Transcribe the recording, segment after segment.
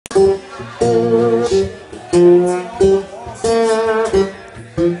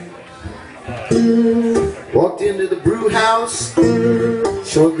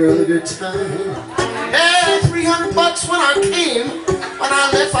good time. Hey, $300 when I came. When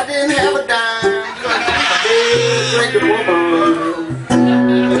I left, I didn't have a dime. Drinking woman.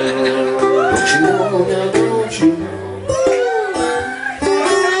 Don't you know now, don't you know?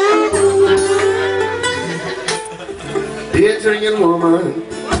 Dear drinking woman,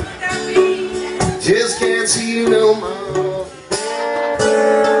 just can't see you no more.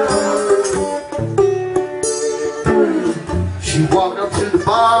 She walked up to the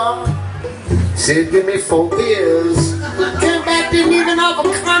bar, said, give me 4 beers. Came back, didn't even have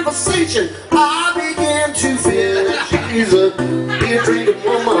a conversation. I began to feel that she's a beer drinking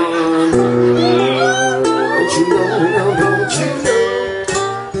woman. Don't you know now, don't you know?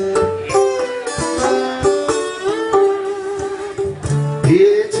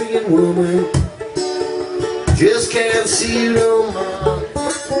 Beer drinking woman, just can't see you no more.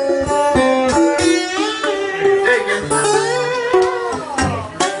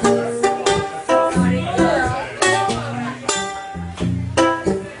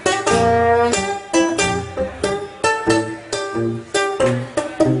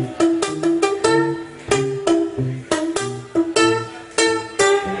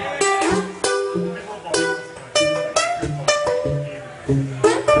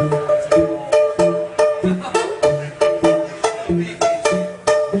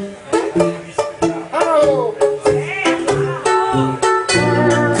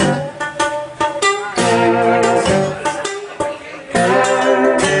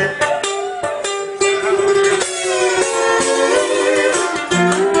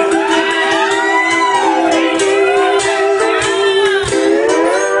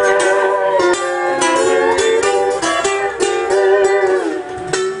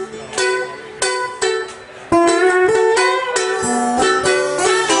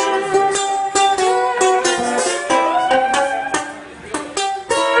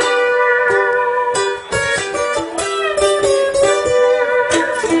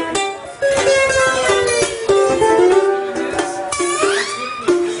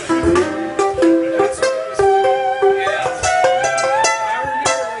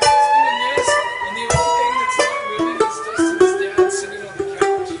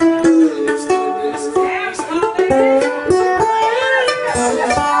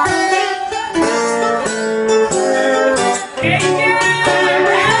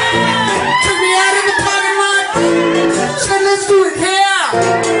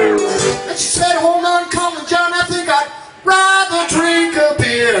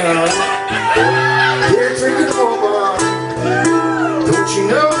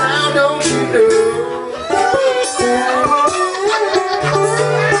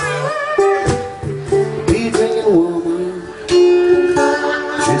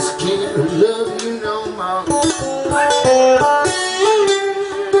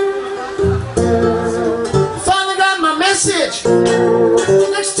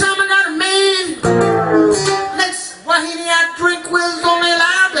 Next time I got a man, next Wahini I drink with only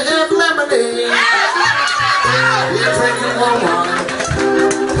allowed to have lemonade. You're drinking woman,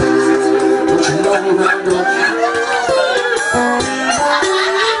 but you know now, don't you?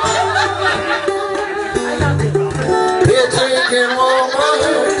 You're drinking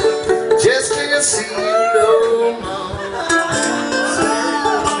woman, just can't see you.